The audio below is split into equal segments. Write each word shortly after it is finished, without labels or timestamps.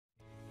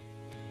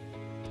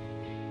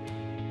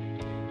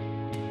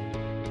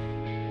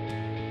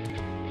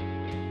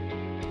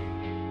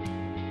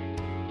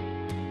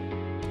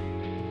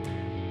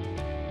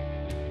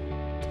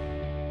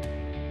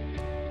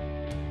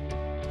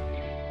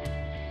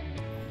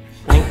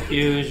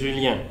you,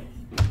 Julien.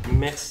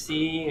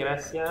 Merci,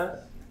 gracias.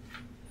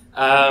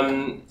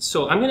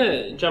 So I'm going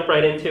to jump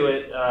right into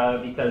it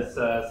because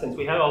since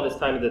we have all this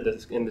time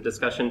in the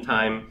discussion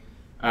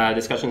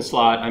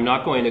slot, I'm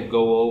not going to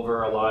go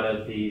over a lot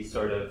of the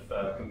sort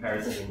of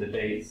comparisons and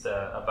debates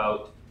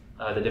about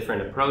the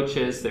different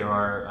approaches. There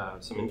are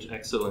some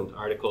excellent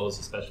articles,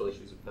 special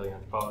issues of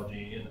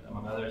paleoanthropology, and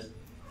among others,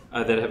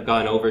 that have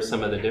gone over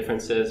some of the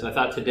differences. I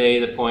thought today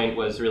the point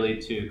was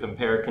really to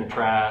compare,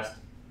 contrast,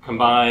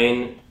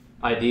 combine,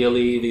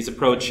 ideally, these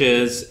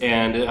approaches,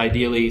 and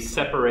ideally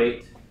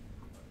separate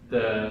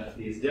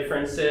these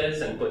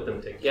differences and put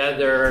them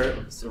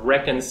together,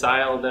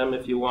 reconcile them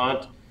if you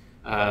want.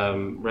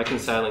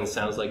 Reconciling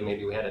sounds like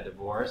maybe we had a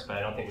divorce, but I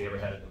don't think we ever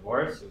had a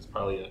divorce. It was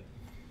probably an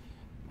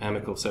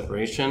amicable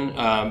separation.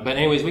 But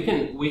anyways, we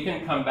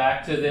can come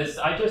back to this.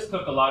 I just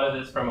took a lot of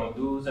this from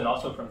Audu's and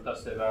also from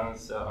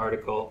Tostevan's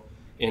article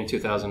in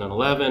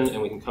 2011, and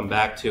we can come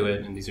back to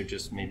it, and these are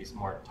just maybe some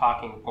more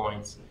talking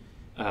points.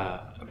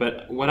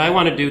 But what I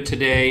want to do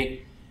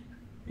today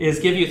is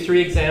give you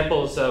 3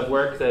 examples of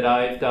work that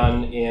I've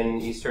done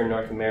in Eastern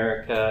North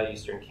America,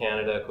 Eastern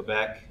Canada,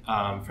 Quebec,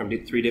 from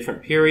 3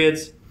 different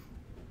periods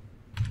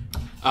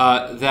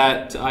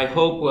that I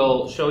hope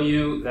will show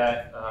you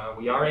that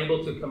we are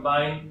able to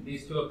combine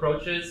these 2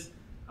 approaches.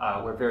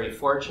 We're very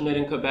fortunate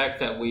in Quebec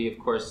that we, of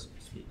course,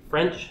 speak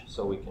French,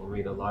 so we can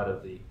read a lot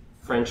of the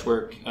French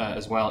work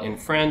as well in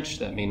French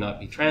that may not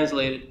be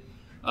translated.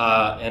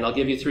 And I'll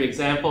give you 3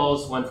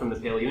 examples, one from the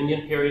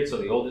Paleoindian period, so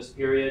the oldest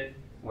period,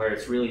 where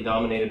it's really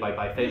dominated by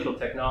bifacial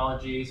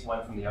technologies,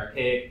 one from the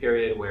Archaic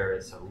period, where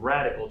it's a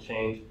radical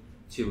change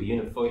to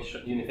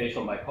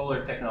unifacial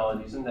bipolar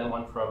technologies, and then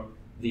one from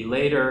the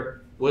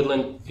later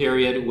Woodland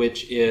period,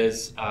 which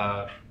is,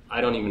 I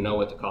don't even know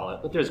what to call it,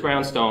 but there's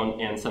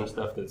groundstone and some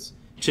stuff that's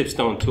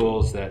chipstone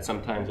tools that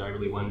sometimes I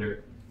really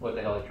wonder what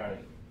the hell they're trying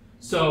to do.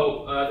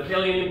 So the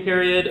Paleoindian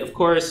period, of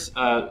course,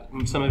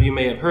 some of you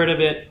may have heard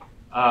of it.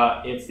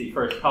 It's the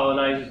first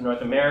colonizers in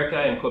North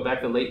America. In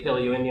Quebec, the late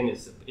Paleoindian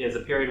is a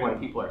period when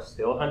people are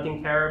still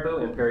hunting caribou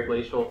in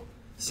periglacial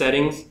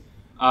settings.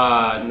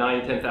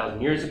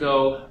 9,000–10,000 years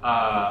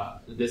ago,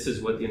 this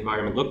is what the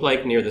environment looked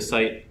like near the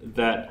site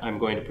that I'm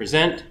going to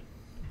present.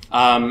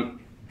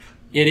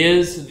 It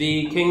is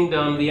the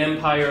kingdom, the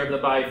empire of the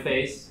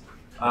biface.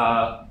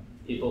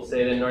 People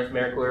say that in North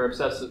America we're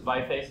obsessed with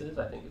bifaces.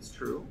 I think it's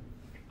true.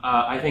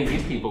 I think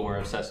these people were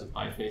obsessed with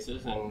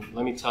bifaces, and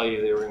let me tell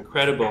you, they were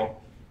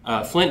incredible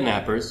flint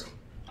knappers.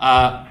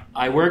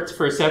 I worked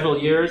for several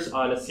years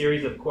on a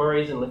series of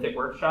quarries and lithic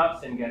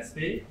workshops in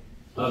Gaspé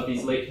of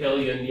these late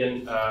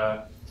Paleoindian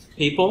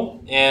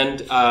people,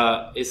 and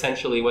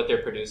essentially what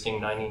they're producing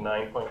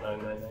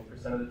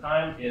 99.999% of the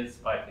time is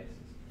bifaces.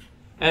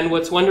 And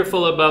what's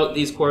wonderful about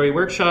these quarry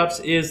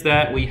workshops is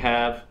that we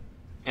have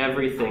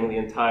everything, the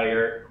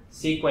entire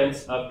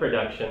sequence of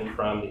production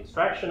from the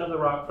extraction of the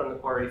rock from the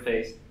quarry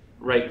face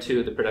right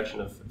to the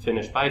production of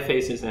finished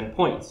bifaces and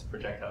points,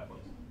 projectile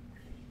points.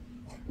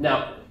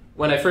 Now,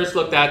 when I first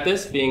looked at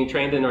this, being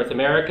trained in North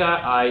America,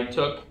 I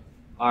took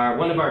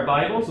one of our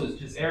Bibles,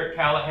 which is Eric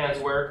Callahan's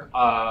work.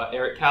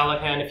 Eric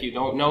Callahan, if you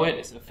don't know it,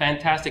 it's a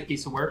fantastic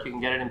piece of work. You can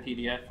get it in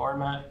PDF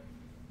format.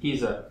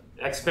 He's an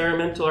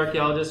experimental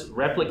archaeologist,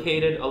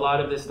 replicated a lot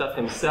of this stuff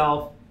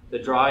himself. The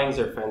drawings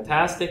are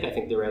fantastic. I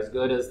think they're as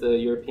good as the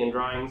European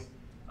drawings.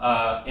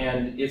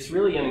 And it's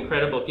really an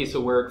incredible piece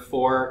of work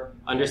for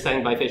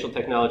understanding bifacial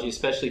technology,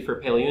 especially for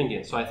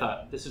Paleoindian. So I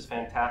thought, this is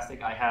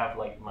fantastic. I have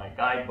like my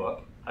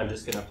guidebook. I'm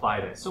just going to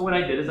apply this. So what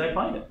I did is I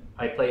applied it.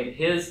 I played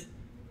his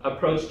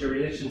approach to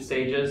relation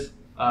stages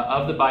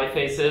of the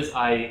bifaces.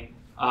 I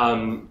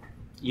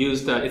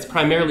used, it's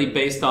primarily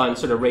based on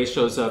sort of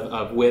ratios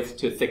of width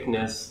to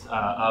thickness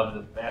of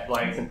the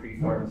blanks and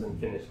preforms and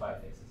finished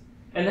bifaces.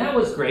 And that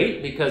was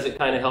great because it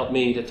kind of helped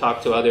me to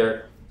talk to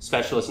other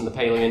specialists in the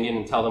Paleoindian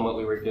and tell them what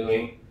we were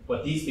doing,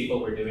 what these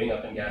people were doing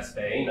up in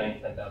Gaspé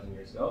 9,000–10,000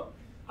 years ago.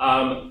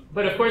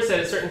 But of course,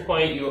 at a certain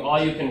point,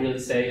 all you can really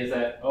say is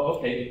that, oh,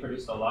 okay, they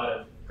produced a lot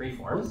of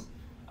preforms,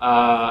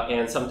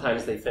 and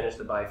sometimes they finished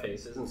the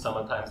bifaces, and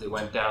sometimes they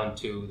went down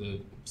to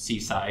the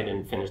seaside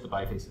and finished the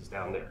bifaces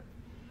down there.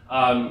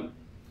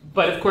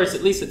 But of course,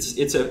 at least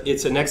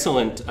it's an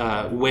excellent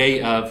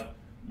way of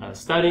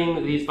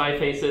studying these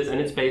bifaces, and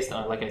it's based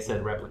on, like I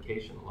said,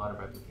 replication, a lot of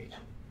replication.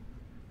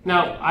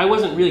 Now, I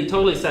wasn't really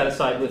totally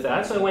satisfied with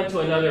that, so I went to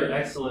another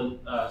excellent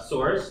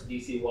source,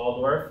 D.C.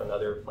 Waldorf,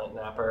 another flint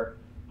napper,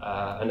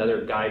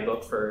 another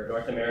guidebook for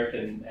North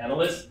American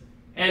analysts.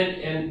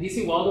 And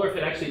D.C. Waldorf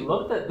had actually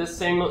looked at this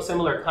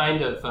similar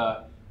kind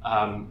of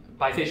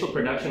bifacial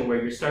production where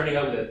you're starting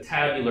out with a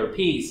tabular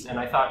piece, and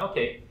I thought,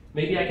 okay,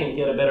 maybe I can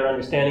get a better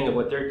understanding of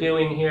what they're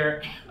doing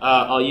here.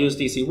 I'll use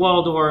D.C.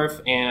 Waldorf,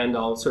 and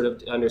I'll sort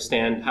of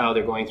understand how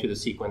they're going through the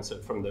sequence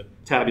from the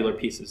tabular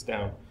pieces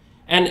down.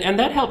 And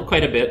that helped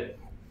quite a bit.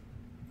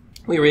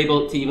 We were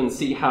able to even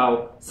see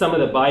how some of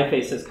the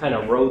bifaces kind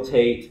of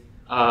rotate,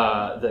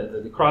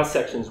 the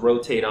cross-sections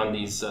rotate on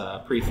these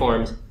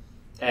preforms,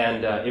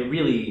 and it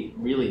really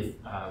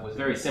was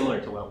very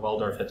similar to what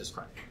Waldorf had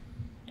described.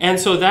 And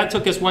so that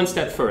took us one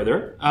step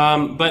further,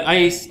 but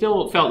I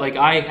still felt like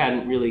I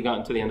hadn't really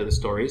gotten to the end of the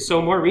story.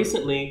 So more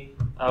recently,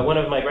 one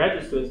of my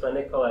graduate students,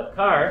 Nicolas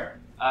Carr,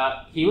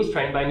 he was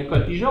trained by Nicole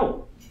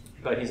Pigeot,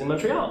 but he's in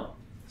Montreal.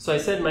 So I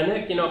said,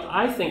 Manek, you know,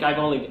 I think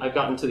I've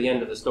gotten to the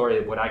end of the story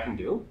of what I can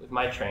do with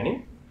my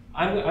training.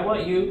 I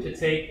want you to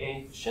take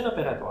a chaîne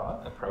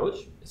opératoire approach.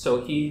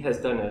 So he has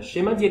done a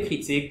schéma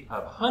diacritique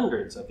of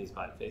hundreds of these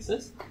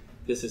bifaces.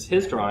 This is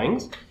his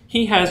drawings.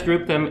 He has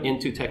grouped them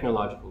into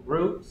technological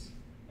groups,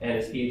 and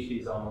his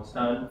PhD is almost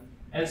done.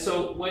 And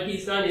so what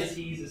he's done is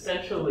he's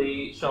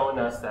essentially shown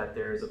us that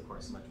there is, of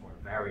course, much more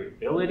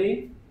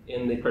variability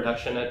in the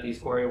production at these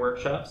quarry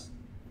workshops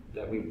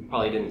that we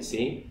probably didn't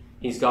see.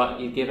 He's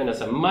given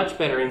us a much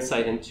better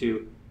insight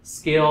into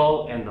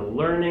skill and the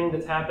learning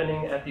that's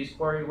happening at these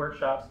quarry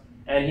workshops,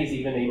 and he's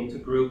even able to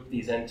group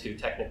these into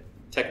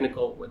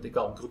technical, what they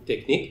call group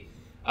technique,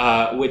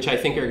 which I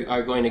think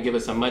are going to give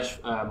us a much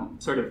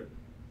sort of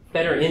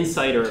better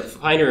insight or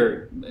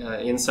finer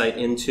insight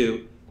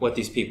into what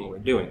these people were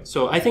doing.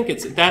 So I think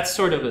that's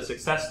sort of a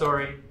success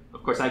story.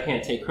 Of course, I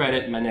can't take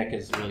credit. Manek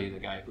is really the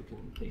guy who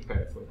can take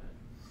credit for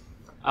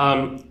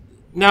that.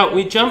 Now,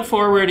 we jump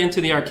forward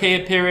into the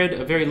Archaic period,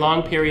 a very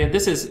long period.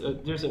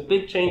 There's a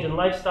big change in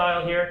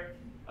lifestyle here.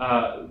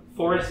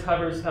 Forest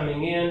covers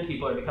coming in.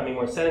 People are becoming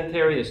more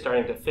sedentary. They're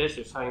starting to fish.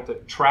 They're starting to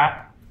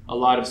trap a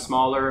lot of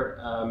smaller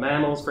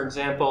mammals, for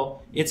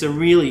example. It's a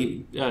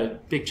really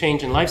big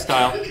change in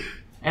lifestyle.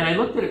 And I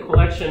looked at a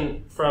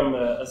collection from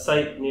a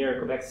site near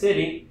Quebec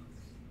City.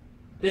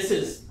 This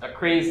is a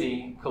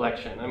crazy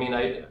collection. I mean,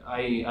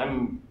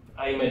 I'm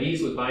at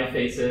ease with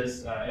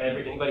bifaces.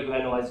 Anybody who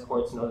analyzes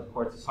quartz knows that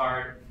quartz is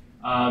hard.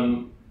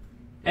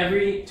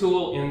 Every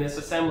tool in this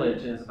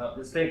assemblage is about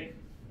this big.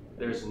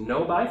 There's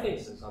no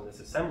bifaces on this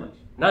assemblage.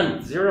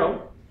 None,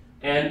 zero.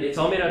 And it's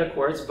all made out of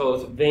quartz,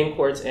 both vein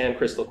quartz and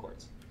crystal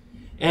quartz.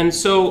 And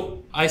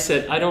so I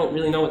said, I don't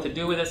really know what to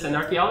do with this. And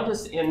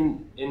archaeologists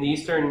in the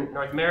Eastern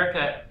North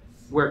America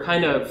were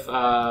kind of,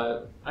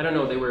 I don't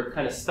know, they were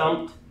kind of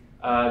stumped.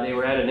 They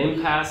were at an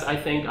impasse, I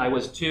think. I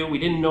was too. We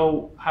didn't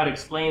know how to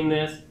explain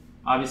this.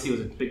 Obviously, it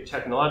was a big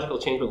technological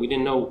change, but we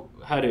didn't know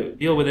how to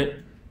deal with it.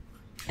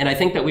 And I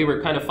think that we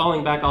were kind of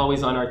falling back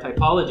always on our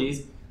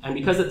typologies. And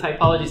because the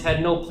typologies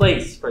had no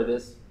place for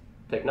this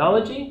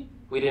technology,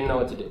 we didn't know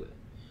what to do with it.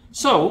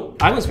 So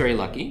I was very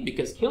lucky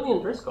because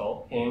Killian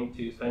Driscoll came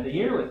to spend a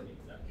year with me.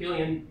 Now,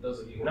 Killian,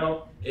 those of you who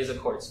know, is a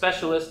quartz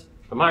specialist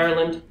from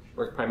Ireland,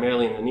 worked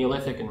primarily in the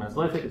Neolithic and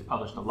Mesolithic, has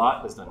published a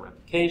lot, has done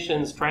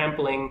replications,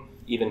 trampling,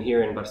 even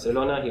here in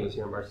Barcelona. He was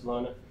here in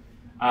Barcelona.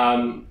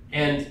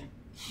 And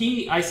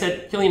I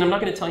said, Killian, I'm not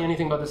going to tell you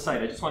anything about the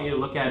site. I just want you to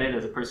look at it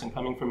as a person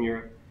coming from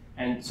Europe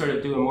and sort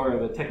of do a more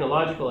of a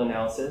technological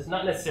analysis,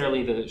 not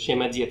necessarily the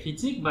schéma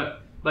diacritique,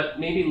 but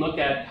maybe look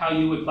at how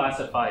you would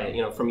classify it,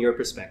 you know, from your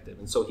perspective.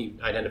 And so he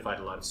identified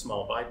a lot of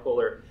small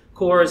bipolar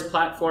cores,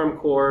 platform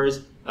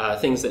cores,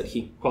 things that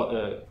he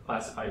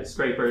classified as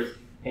scrapers,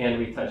 and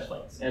retouched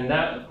flakes. And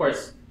that, of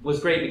course, was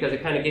great because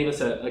it kind of gave us,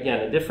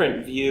 again, a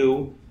different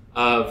view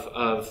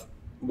of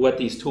what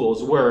these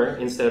tools were,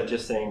 instead of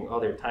just saying, oh,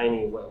 they're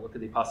tiny, what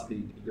could they possibly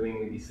be doing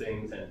with these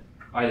things, and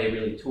are they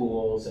really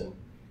tools? And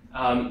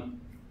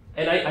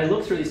I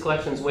looked through these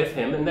collections with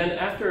him, and then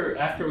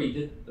after we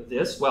did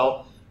this,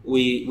 well,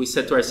 we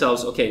said to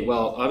ourselves, okay,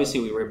 well, obviously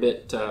we were a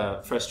bit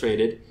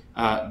frustrated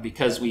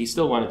because we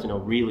still wanted to know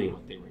really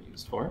what they were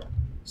used for.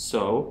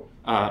 So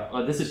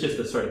this is just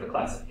a sort of a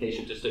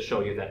classification just to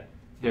show you that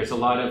there's a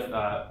lot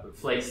of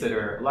flakes that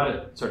are, a lot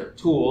of sort of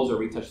tools or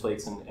retouched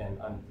flakes and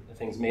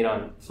things made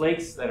on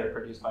flakes that are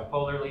produced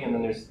bipolarly, and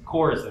then there's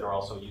cores that are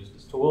also used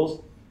as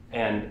tools,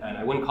 and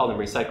I wouldn't call them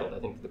recycled. I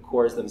think the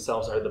cores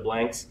themselves are the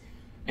blanks,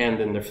 and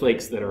then they're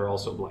flakes that are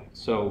also blank.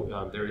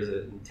 So there is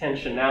an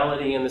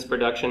intentionality in this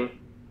production,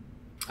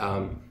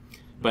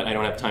 but I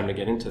don't have time to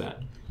get into that.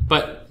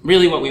 But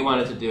really what we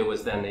wanted to do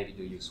was then maybe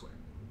do use-wear.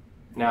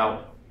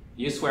 Now,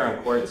 use-wear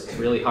on quartz is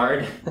really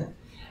hard,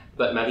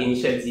 but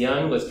Marie-Michelle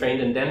Dion was trained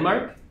in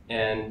Denmark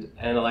and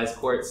analyzed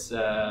quartz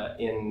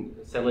in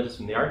assemblages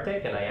from the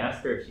Arctic, and I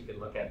asked her if she could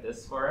look at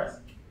this for us.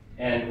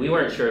 And we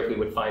weren't sure if we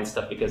would find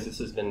stuff because this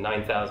has been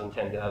 9,000,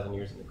 10,000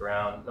 years in the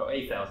ground, no,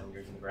 8,000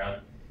 years in the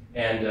ground,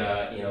 and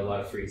you know, a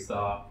lot of freeze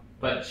thaw.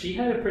 But she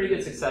had a pretty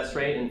good success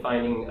rate in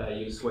finding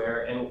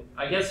use-wear, and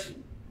I guess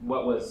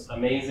what was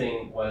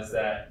amazing was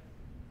that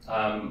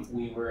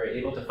we were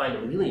able to find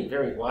a really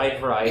very wide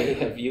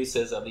variety of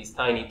uses of these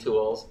tiny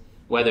tools,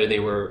 whether they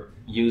were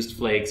used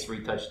flakes,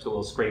 retouched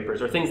tools,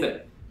 scrapers, or things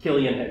that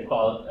Killian had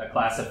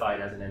classified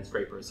as an end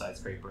scraper, a side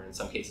scraper. In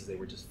some cases, they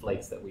were just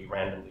flakes that we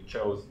randomly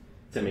chose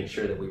to make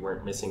sure that we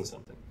weren't missing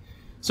something.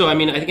 So, I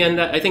mean, again,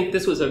 I think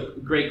this was a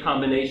great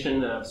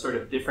combination of sort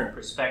of different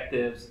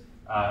perspectives,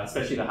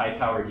 especially the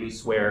high-powered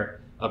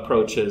use-wear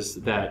approaches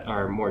that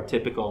are more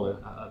typical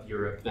of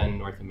Europe than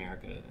North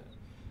America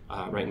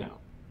right now.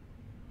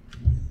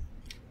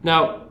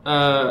 Now,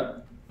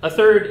 a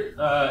third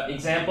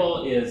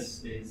example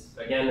is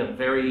again, a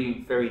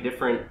very, very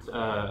different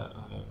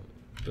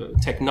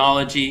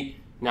technology.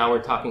 Now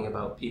we're talking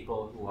about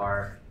people who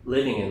are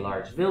living in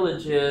large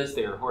villages.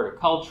 They are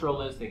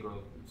horticulturalists. They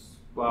grow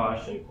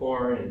squash and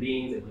corn and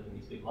beans. They live in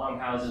these big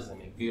longhouses. They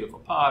make beautiful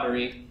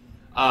pottery.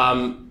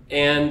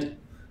 And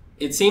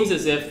it seems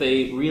as if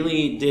they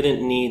really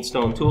didn't need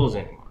stone tools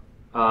anymore.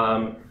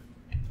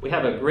 We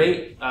have a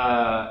great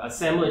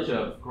assemblage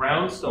of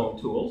ground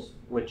stone tools,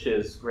 which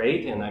is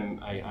great, and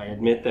I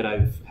admit that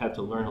I've had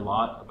to learn a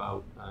lot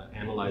about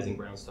analyzing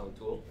ground stone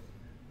tool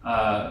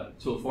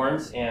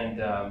forms,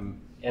 and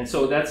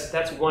so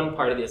that's one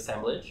part of the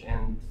assemblage,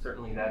 and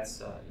certainly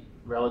that's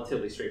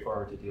relatively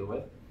straightforward to deal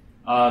with.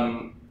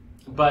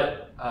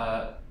 But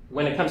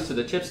when it comes to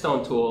the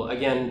chipstone tool,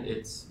 again,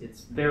 it's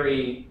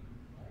very,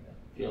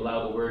 if you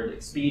allow the word,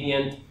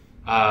 expedient.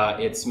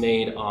 It's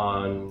made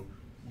on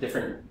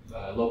different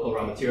local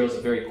raw materials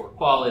of very poor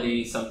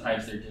quality.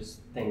 Sometimes they're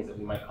just things that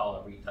we might call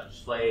a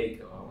retouched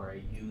flake or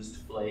a used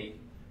flake,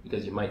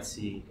 because you might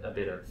see a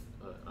bit of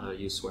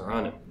use wear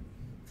on it.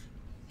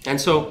 And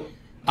so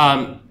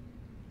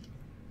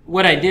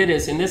what I did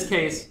is, in this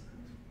case,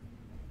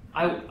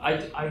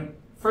 I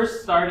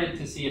first started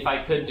to see if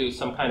I could do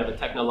some kind of a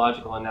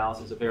technological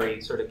analysis, a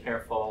very sort of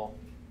careful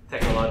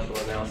technological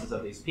analysis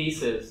of these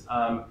pieces.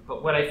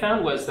 But what I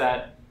found was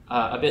that,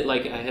 a bit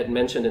like I had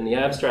mentioned in the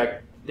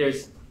abstract,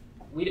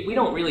 we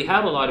don't really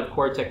have a lot of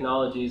core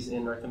technologies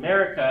in North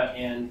America,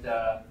 and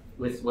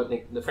with what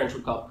the French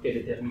would call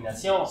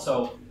predetermination.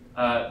 So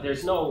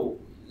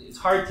it's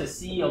hard to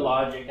see a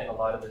logic in a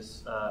lot of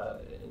this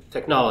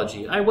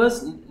technology. I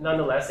was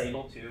nonetheless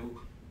able to,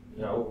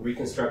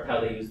 reconstruct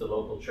how they used the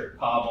local chert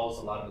cobbles.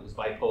 A lot of it was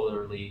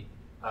bipolarly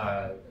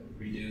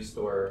reduced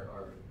or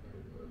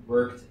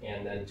worked,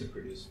 and then to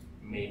produce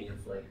maybe a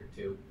flake or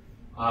two.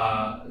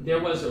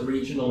 There was a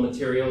regional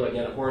material,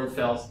 again, a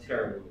hornfels,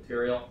 terrible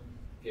material.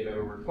 If you've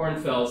ever worked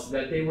hornfels,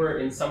 that they were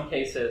in some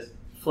cases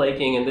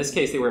flaking. In this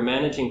case, they were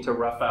managing to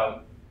rough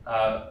out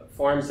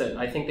forms that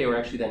I think they were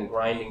actually then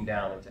grinding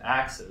down into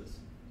axes.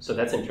 So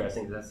that's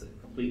interesting, because that's a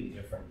completely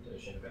different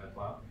chaîne.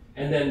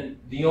 And then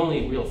the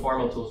only real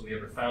formal tools we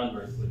ever found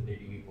were with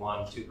maybe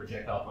 1-2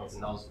 projectile points,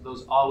 and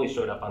those always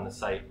showed up on the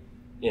site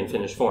in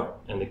finished form,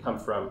 and they come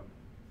from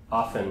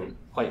often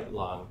quite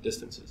long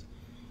distances.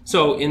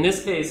 So in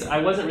this case,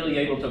 I wasn't really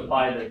able to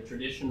apply the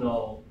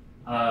traditional,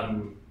 as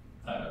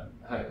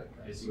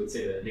you would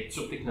say, the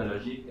lecture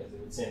technologique, as they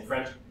would say in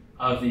French,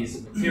 of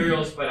these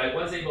materials, but I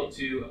was able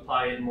to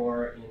apply it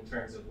more in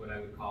terms of what I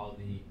would call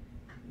the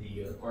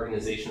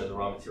organization of the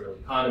raw material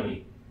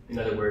economy. In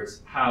other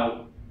words,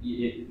 how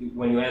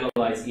when you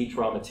analyze each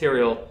raw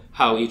material,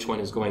 how each one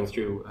is going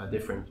through a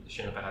different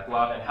chaîne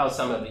opératoire, and how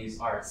some of these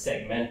are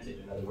segmented.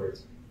 In other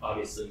words,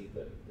 obviously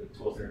the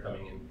tools that are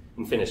coming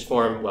in finished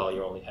form, well,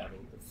 you're only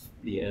having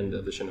the end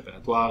of the chaîne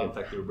opératoire. In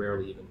fact, they're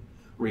rarely even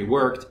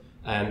reworked.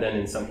 And then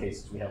in some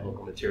cases, we have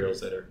local materials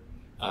that are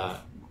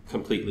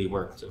completely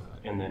worked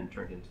and then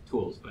turned into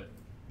tools, but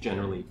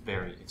generally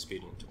very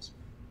expedient tools.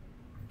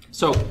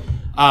 So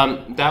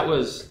that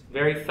was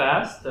very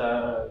fast.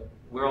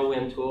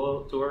 Whirlwind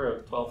tour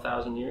of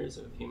 12,000 years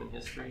of human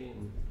history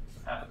and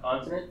half a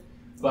continent.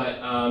 But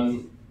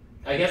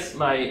I guess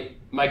my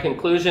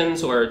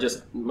conclusions, or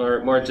just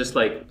more just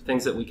like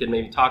things that we could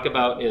maybe talk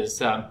about,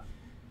 is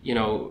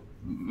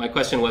my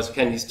question was,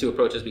 can these two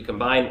approaches be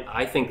combined?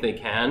 I think they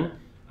can,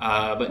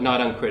 but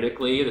not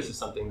uncritically. This is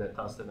something that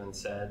Constantine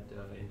said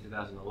in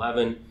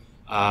 2011.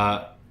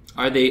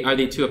 Are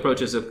they two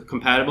approaches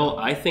compatible?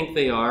 I think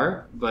they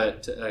are,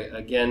 but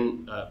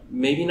again,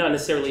 maybe not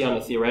necessarily on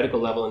a theoretical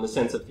level, in the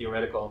sense of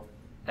theoretical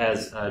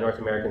as North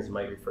Americans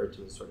might refer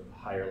to as sort of a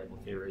higher level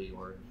theory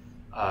or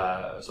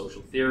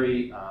social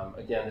theory.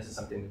 Again, this is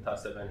something that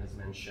Constantine has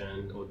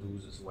mentioned,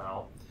 Oduz as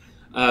well.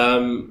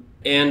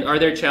 And are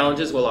there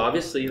challenges? Well,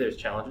 obviously there's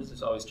challenges.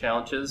 There's always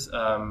challenges.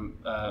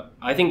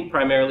 I think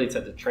primarily it's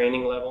at the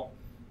training level.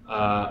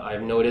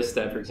 I've noticed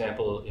that, for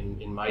example,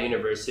 in my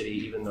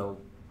university, even though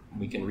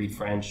we can read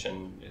French,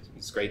 and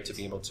it's great to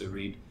be able to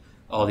read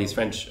all these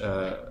French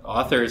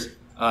authors.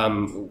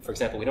 For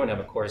example, we don't have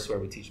a course where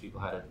we teach people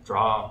how to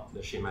draw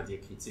the schéma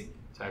diacritique,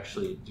 to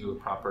actually do a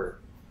proper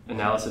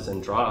analysis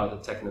and draw the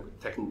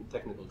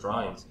technical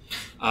drawings.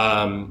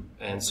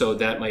 And so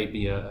that might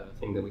be a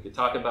thing that we could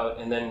talk about.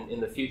 And then in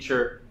the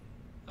future,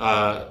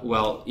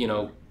 what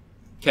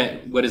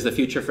is the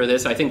future for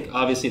this? I think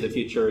obviously the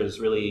future is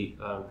really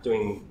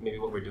doing maybe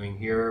what we're doing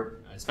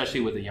here, especially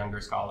with the younger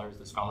scholars,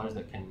 the scholars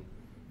that can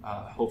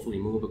hopefully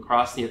move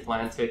across the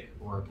Atlantic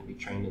or can be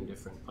trained in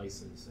different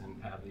places and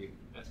have the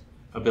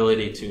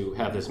ability to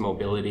have this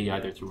mobility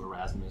either through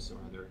Erasmus or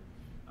other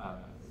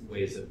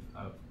ways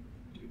of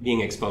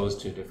being exposed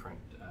to different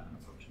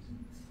approaches.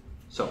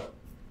 So,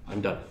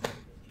 I'm done.